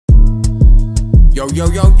Yo, yo,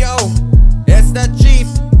 yo, yo, it's the chief.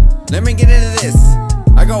 Let me get into this.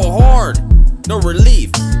 I go hard, no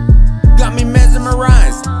relief. Got me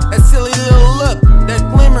mesmerized. That silly little look, that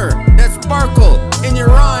glimmer, that sparkle in your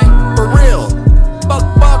eye, for real. Buck,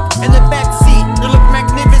 in the backseat, you look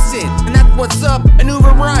magnificent. And that's what's up, an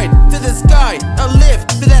Uber ride to the sky, a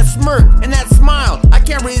lift to that smirk and that smile. I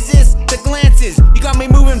can't resist the glances. You got me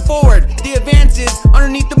moving forward, the advances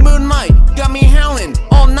underneath the moonlight. You got me howling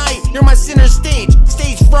all night. You're my center stage,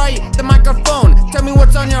 stage fright, the microphone. Tell me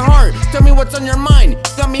what's on your heart, tell me what's on your mind.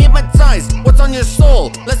 You got me hypnotized, what's on your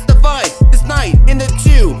soul? Let's divide this night into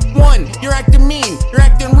two. One, you're acting mean, you're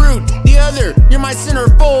acting rude. The other, you're my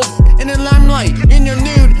centerfold in the limelight. In your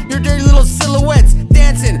nude, your dirty little silhouettes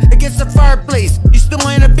dancing against the fireplace. You steal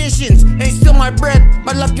my inhibitions and you steal my breath.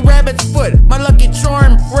 My lucky rabbit's foot, my lucky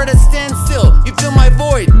charm. We're at a standstill. You fill my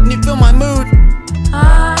void and you fill my mood.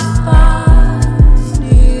 I'm finding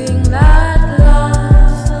that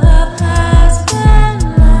love has been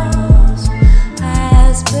lost,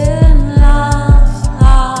 has been lost.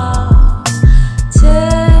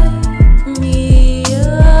 Take me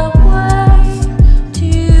away to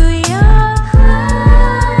your cloud.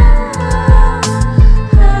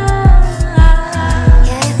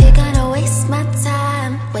 Yeah, if you're gonna waste my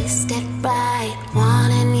time, waste it right.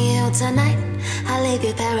 Wanting you tonight, I'll leave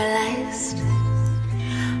you paralyzed.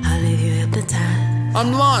 I'll leave you hypnotized.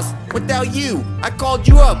 I'm lost without you. I called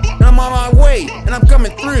you up and I'm on my way and I'm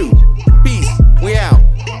coming through. Peace, we out.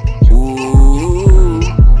 Ooh,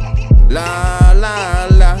 la la.